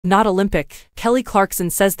Not Olympic. Kelly Clarkson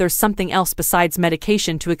says there's something else besides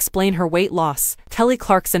medication to explain her weight loss. Kelly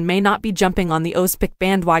Clarkson may not be jumping on the Ozempic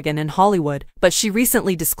bandwagon in Hollywood, but she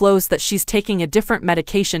recently disclosed that she's taking a different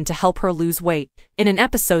medication to help her lose weight. In an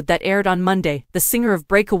episode that aired on Monday, the singer of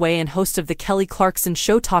Breakaway and host of The Kelly Clarkson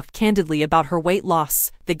Show talked candidly about her weight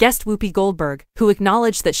loss. The guest Whoopi Goldberg, who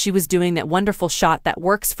acknowledged that she was doing that wonderful shot that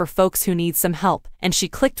works for folks who need some help, and she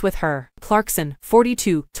clicked with her. Clarkson,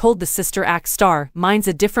 42, told the Sister Act star, "Mine's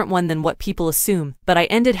a different one than what people assume, but I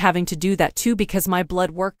ended having to do that too because my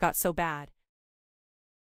blood work got so bad."